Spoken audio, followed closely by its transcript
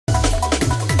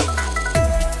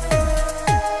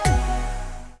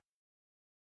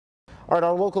All right,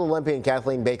 our local Olympian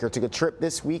Kathleen Baker took a trip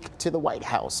this week to the White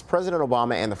House. President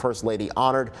Obama and the First Lady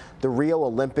honored the Rio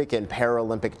Olympic and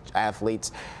Paralympic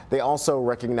athletes. They also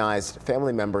recognized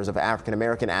family members of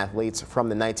African-American athletes from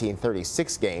the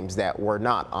 1936 games that were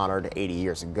not honored 80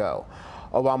 years ago.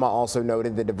 Obama also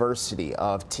noted the diversity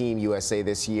of Team USA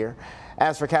this year.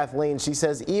 As for Kathleen, she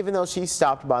says even though she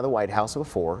stopped by the White House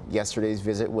before, yesterday's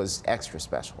visit was extra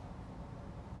special.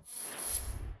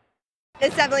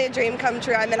 It's definitely a dream come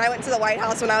true. I mean, I went to the White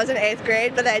House when I was in 8th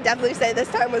grade, but I definitely say this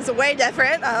time was way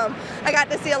different. I got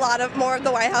to see a lot more of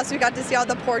the White House. We got to see all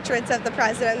the portraits of the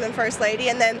President and First Lady,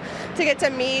 and then to get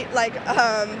to meet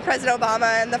President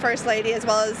Obama and the First Lady as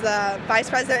well as the Vice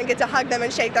President and get to hug them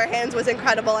and shake their hands was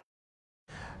incredible.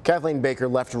 Kathleen Baker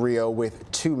left Rio with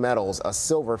 2 medals, a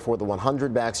silver for the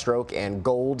 100 backstroke and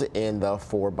gold in the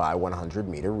 4x100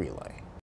 meter relay.